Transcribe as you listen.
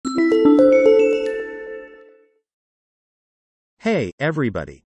Hey,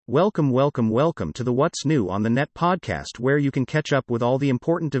 everybody. Welcome to the What's New on the Net podcast, where you can catch up with all the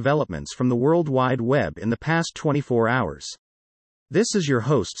important developments from the World Wide Web in the past 24 hours. This is your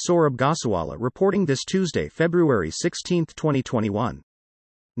host Saurabh Goswala reporting this Tuesday, February 16, 2021.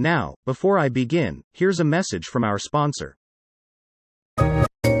 Now, before I begin, here's a message from our sponsor.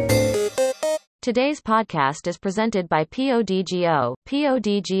 Today's podcast is presented by Podgo.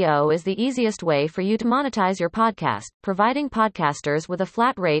 Podgo is the easiest way for you to monetize your podcast, providing podcasters with a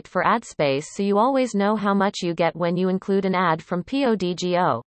flat rate for ad space so you always know how much you get when you include an ad from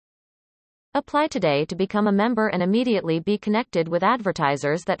Podgo. Apply today to become a member and immediately be connected with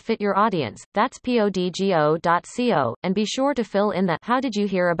advertisers that fit your audience. That's podgo.co, and be sure to fill in the "How did you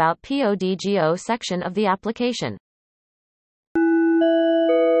hear about Podgo" section of the application.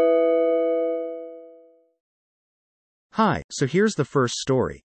 Hi, so here's the first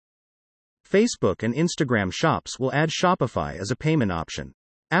story. Facebook and Instagram shops will add Shopify as a payment option.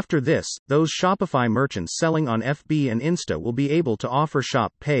 After this, those Shopify merchants selling on FB and Insta will be able to offer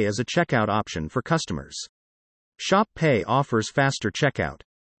Shop Pay as a checkout option for customers. Shop Pay offers faster checkout.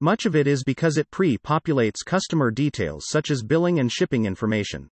 Much of it is because it pre-populates customer details such as billing and shipping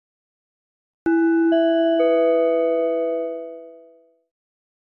information.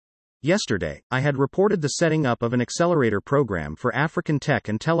 Yesterday, I had reported the setting up of an accelerator program for African tech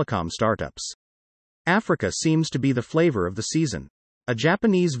and telecom startups. Africa seems to be the flavor of the season. A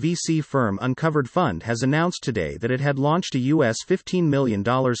Japanese VC firm Uncovered Fund has announced today that it had launched a US $15 million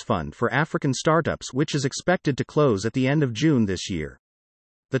fund for African startups, which is expected to close at the end of June this year.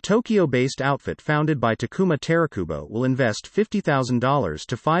 The Tokyo-based outfit founded by Takuma Terakubo will invest $50,000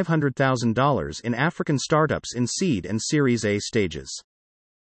 to $500,000 in African startups in seed and Series A stages.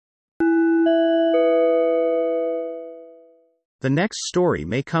 The next story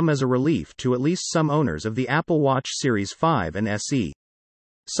may come as a relief to at least some owners of the Apple Watch Series 5 and SE.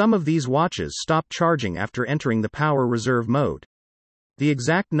 Some of these watches stopped charging after entering the power reserve mode. The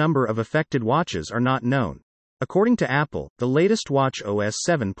exact number of affected watches are not known. According to Apple, the latest Watch OS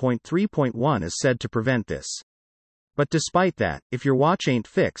 7.3.1 is said to prevent this. But despite that, if your watch ain't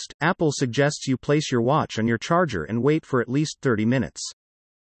fixed, Apple suggests you place your watch on your charger and wait for at least 30 minutes.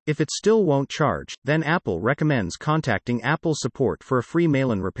 If it still won't charge, then Apple recommends contacting Apple support for a free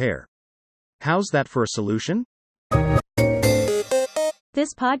mail-in repair. How's that for a solution?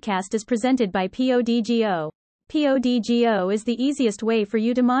 This podcast is presented by Podgo. Podgo is the easiest way for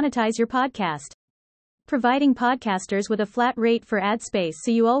you to monetize your podcast, providing podcasters with a flat rate for ad space so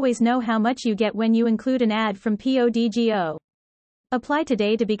you always know how much you get when you include an ad from Podgo. Apply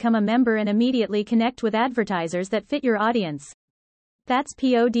today to become a member and immediately connect with advertisers that fit your audience. That's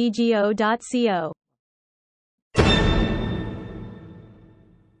podgo.co.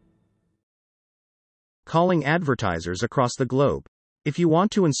 Calling advertisers across the globe. If you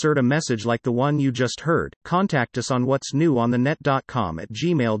want to insert a message like the one you just heard, contact us on what'snewonthenet.com at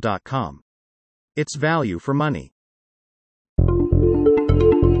gmail.com. It's value for money.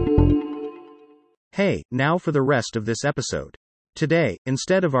 Hey, now for the rest of this episode. Today,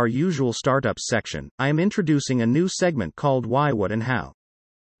 instead of our usual startups section, I am introducing a new segment called Why, What and How.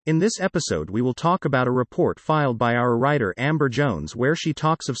 In this episode we will talk about a report filed by our writer Amber Jones where she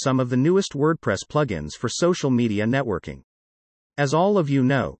talks of some of the newest WordPress plugins for social media networking. As all of you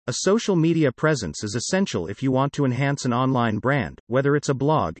know, a social media presence is essential if you want to enhance an online brand, whether it's a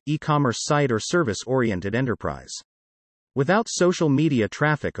blog, e-commerce site or service-oriented enterprise. Without social media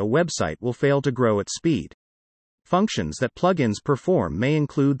traffic, a website will fail to grow at speed. Functions that plugins perform may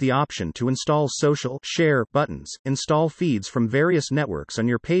include the option to install social share buttons, install feeds from various networks on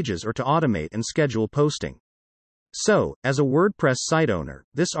your pages, or to automate and schedule posting. So, as a WordPress site owner,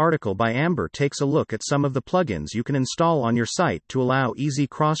 this article by Amber takes a look at some of the plugins you can install on your site to allow easy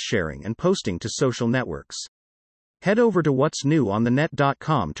cross-sharing and posting to social networks. Head over to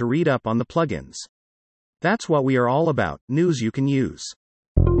what'snewonthenet.com to read up on the plugins. That's what we are all about, news you can use.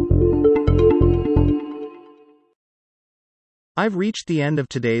 I've reached the end of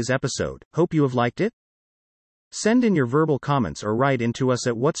today's episode. Hope you have liked it. Send in your verbal comments or write into us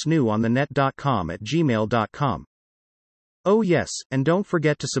at what'snewonthenet.com at gmail.com. Oh yes, and don't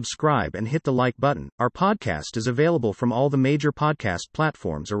forget to subscribe and hit the like button. Our podcast is available from all the major podcast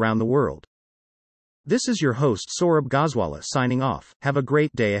platforms around the world. This is your host Saurabh Goswala signing off. Have a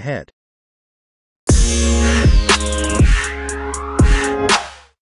great day ahead.